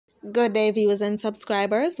Good day, viewers and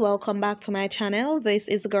subscribers. Welcome back to my channel. This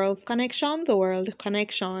is Girls Connection, the World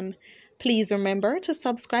Connection. Please remember to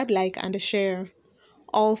subscribe, like, and share.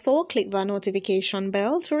 Also, click the notification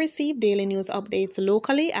bell to receive daily news updates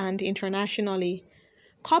locally and internationally.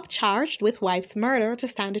 Cop charged with wife's murder to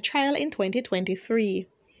stand trial in 2023.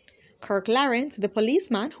 Kirk Lawrence, the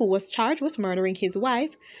policeman who was charged with murdering his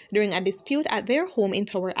wife during a dispute at their home in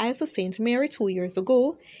Tower Isle, St. Mary 2 years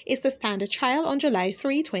ago, is to stand trial on July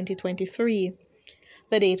 3, 2023.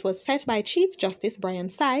 The date was set by Chief Justice Brian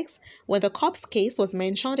Sykes when the cop's case was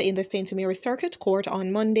mentioned in the St. Mary Circuit Court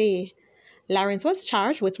on Monday. Lawrence was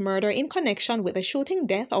charged with murder in connection with the shooting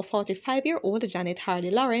death of 45-year-old Janet Hardy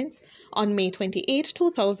Lawrence on May 28,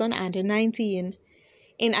 2019.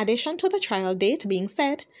 In addition to the trial date being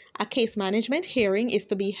set, a case management hearing is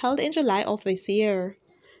to be held in July of this year.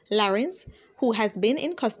 Lawrence, who has been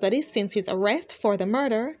in custody since his arrest for the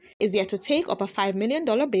murder, is yet to take up a $5 million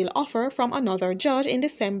bail offer from another judge in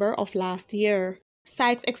December of last year.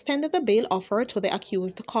 Sykes extended the bail offer to the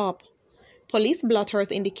accused cop. Police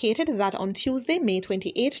blotters indicated that on Tuesday, May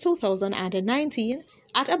 28, 2019,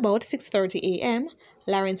 at about 6:30 a.m.,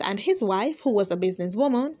 Lawrence and his wife, who was a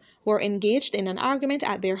businesswoman, were engaged in an argument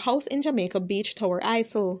at their house in Jamaica Beach, Tower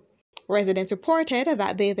Isle. Residents reported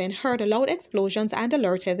that they then heard loud explosions and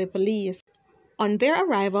alerted the police. On their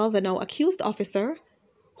arrival, the now accused officer,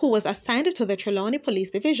 who was assigned to the Trelawney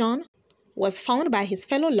Police Division, was found by his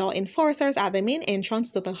fellow law enforcers at the main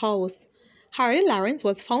entrance to the house. Hardy Lawrence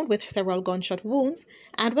was found with several gunshot wounds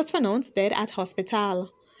and was pronounced dead at hospital.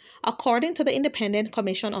 According to the Independent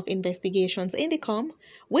Commission of Investigations Indicom,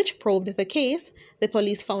 which probed the case, the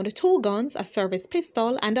police found 2 guns, a service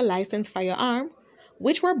pistol, and a licensed firearm,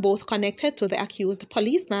 which were both connected to the accused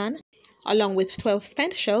policeman, along with 12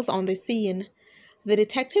 spent shells on the scene. The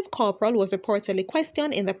detective corporal was reportedly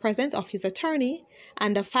questioned in the presence of his attorney,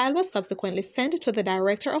 and the file was subsequently sent to the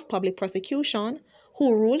Director of Public Prosecution,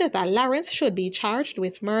 who ruled that Lawrence should be charged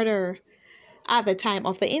with murder. At the time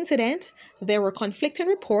of the incident, there were conflicting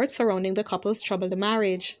reports surrounding the couple's troubled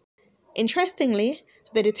marriage. Interestingly,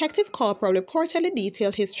 the detective corporal reportedly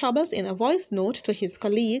detailed his troubles in a voice note to his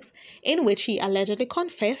colleagues, in which he allegedly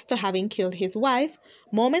confessed to having killed his wife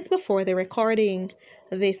moments before the recording.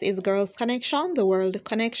 This is Girls Connection, the World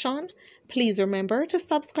Connection. Please remember to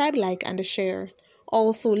subscribe, like, and share.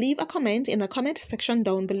 Also, leave a comment in the comment section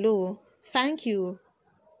down below. Thank you.